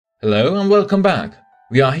Hello and welcome back.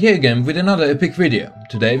 We are here again with another epic video.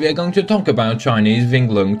 Today we are going to talk about Chinese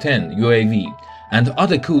Loong 10 UAV and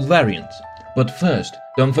other cool variants. But first,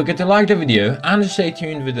 don't forget to like the video and stay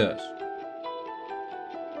tuned with us.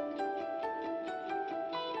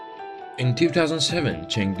 In 2007,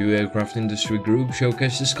 Chengdu Aircraft Industry Group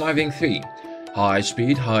showcased the Skywing 3,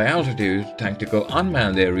 high-speed, high-altitude tactical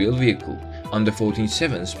unmanned aerial vehicle on the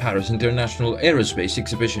 47th Paris International Aerospace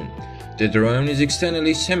Exhibition. The drone is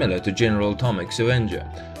externally similar to General Atomics Avenger,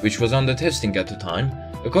 which was under testing at the time.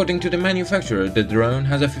 According to the manufacturer, the drone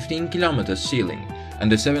has a 15 km ceiling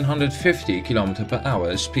and a 750 km per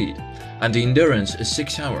hour speed, and the endurance is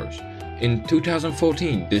 6 hours. In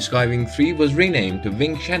 2014, the Skywing 3 was renamed to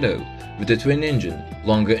Wing Shadow with a twin-engine,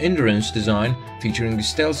 longer endurance design featuring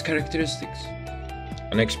stealth characteristics.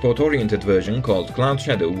 An export-oriented version called Cloud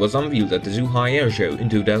Shadow was unveiled at the Zhuhai Air Show in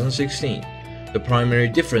 2016. The primary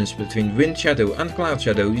difference between Wind Shadow and Cloud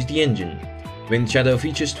Shadow is the engine. Wind Shadow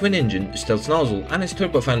features twin-engine, stealth nozzle and is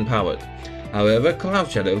turbofan powered. However, Cloud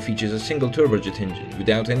Shadow features a single turbojet engine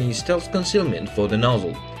without any stealth concealment for the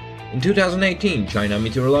nozzle. In 2018, China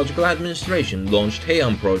Meteorological Administration launched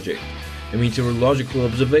Heian Project, a meteorological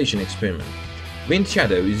observation experiment. Wind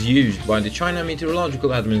Shadow is used by the China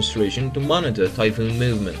Meteorological Administration to monitor typhoon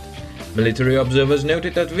movement. Military observers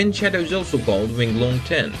noted that Wind Shadow is also called Loong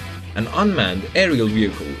 10, an unmanned aerial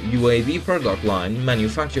vehicle UAV product line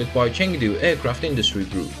manufactured by Chengdu Aircraft Industry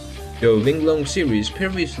Group, though Loong series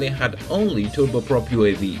previously had only turboprop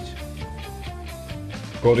UAVs.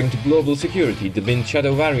 According to Global Security, the Wind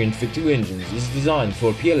Shadow variant with two engines is designed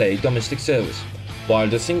for PLA domestic service, while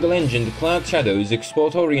the single-engined Cloud Shadow is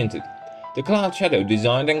export-oriented. The Cloud Shadow,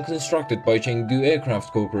 designed and constructed by Chengdu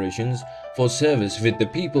Aircraft Corporations for service with the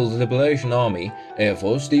People's Liberation Army Air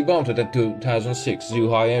Force, debuted at 2006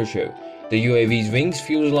 Zhuhai Air Show. The UAV's wings,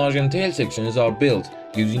 fuselage and tail sections are built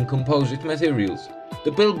using composite materials.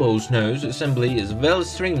 The bilboes nose assembly is well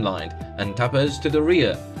streamlined and tapers to the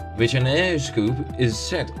rear, which an air scoop is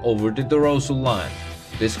set over the dorsal line.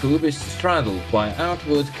 The scoop is straddled by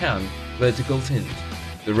outward canned vertical fins.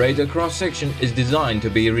 The radar cross-section is designed to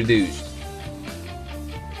be reduced.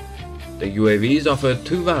 The UAVs offer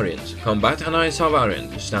two variants. Combat and ISR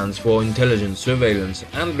variant stands for Intelligence, Surveillance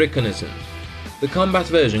and Reconnaissance. The combat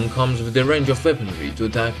version comes with a range of weaponry to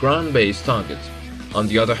attack ground-based targets. On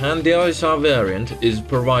the other hand, the ISR variant is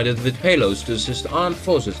provided with payloads to assist armed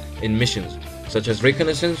forces in missions, such as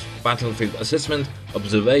reconnaissance, battlefield assessment,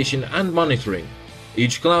 observation and monitoring.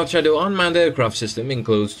 Each Cloud Shadow unmanned aircraft system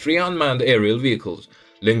includes 3 unmanned aerial vehicles,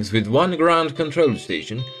 linked with 1 ground control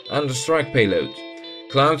station and strike payloads.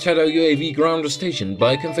 Cloud Shadow UAV ground station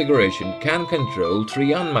by configuration can control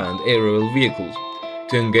 3 unmanned aerial vehicles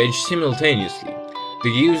to engage simultaneously. The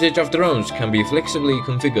usage of drones can be flexibly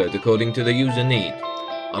configured according to the user need.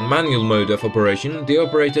 On manual mode of operation, the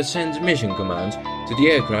operator sends mission commands to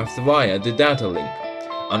the aircraft via the data link.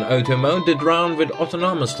 On auto mode, the drone will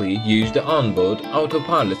autonomously use the onboard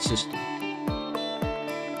autopilot system.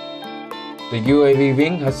 The UAV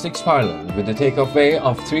wing has 6 pylons with a takeoff weight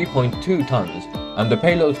of 3.2 tons and a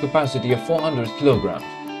payload capacity of 400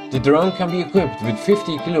 kg. The drone can be equipped with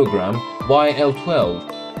 50 kg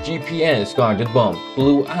YL-12 GPS guided bomb,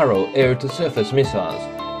 Blue Arrow air-to-surface missiles,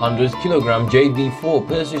 100 kg JD-4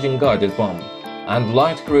 precision guided bomb, and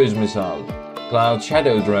light cruise missile. Cloud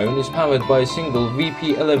Shadow drone is powered by a single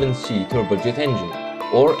VP-11C turbojet engine,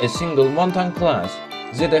 or a single 1-ton class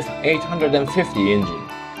ZF-850 engine,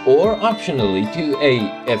 or optionally 2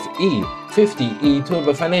 AFE-50E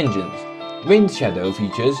turbofan engines. Wind Shadow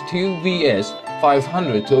features 2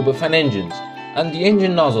 VS-500 turbofan engines, and the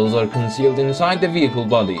engine nozzles are concealed inside the vehicle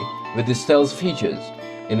body with the stealth features.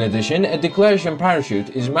 In addition, a declaration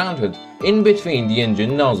parachute is mounted in between the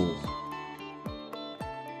engine nozzles.